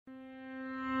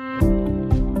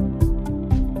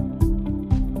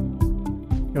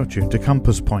You're tuned to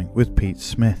Compass Point with Pete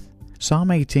Smith.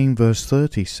 Psalm 18 verse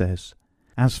 30 says,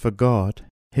 "As for God,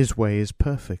 his way is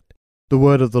perfect. The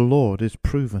word of the Lord is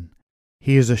proven.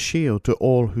 He is a shield to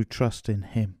all who trust in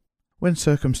him." When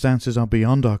circumstances are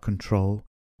beyond our control,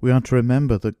 we are to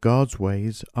remember that God's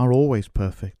ways are always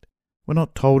perfect. We're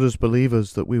not told as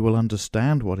believers that we will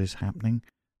understand what is happening,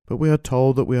 but we are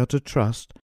told that we are to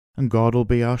trust, and God will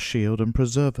be our shield and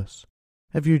preserve us.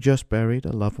 Have you just buried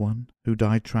a loved one who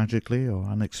died tragically or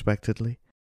unexpectedly?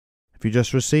 Have you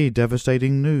just received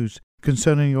devastating news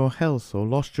concerning your health or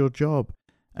lost your job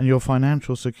and your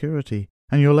financial security,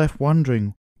 and you're left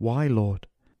wondering, why, Lord?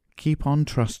 Keep on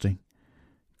trusting.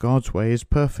 God's way is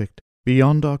perfect,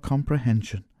 beyond our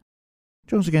comprehension.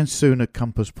 Join us again soon at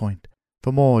Compass Point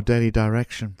for more daily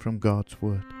direction from God's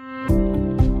Word.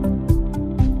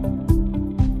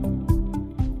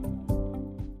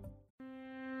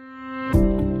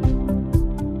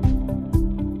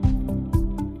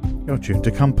 You're tuned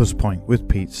to Compass Point with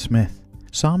Pete Smith.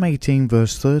 Psalm 18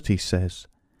 verse 30 says,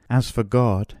 "As for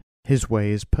God, his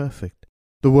way is perfect.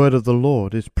 The word of the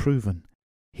Lord is proven.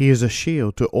 He is a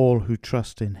shield to all who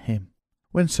trust in him."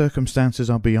 When circumstances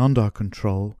are beyond our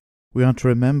control, we are to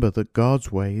remember that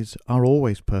God's ways are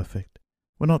always perfect.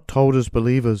 We're not told as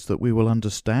believers that we will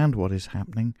understand what is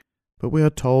happening, but we are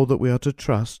told that we are to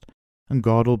trust, and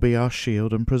God will be our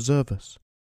shield and preserve us.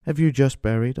 Have you just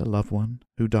buried a loved one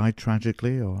who died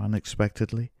tragically or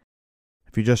unexpectedly?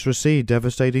 Have you just received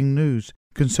devastating news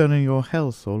concerning your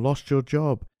health or lost your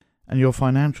job and your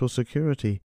financial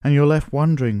security, and you're left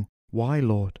wondering, why,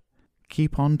 Lord?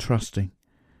 Keep on trusting.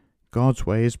 God's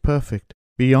way is perfect,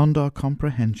 beyond our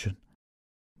comprehension.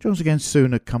 Join us again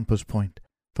soon at Compass Point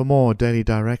for more daily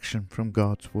direction from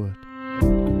God's Word.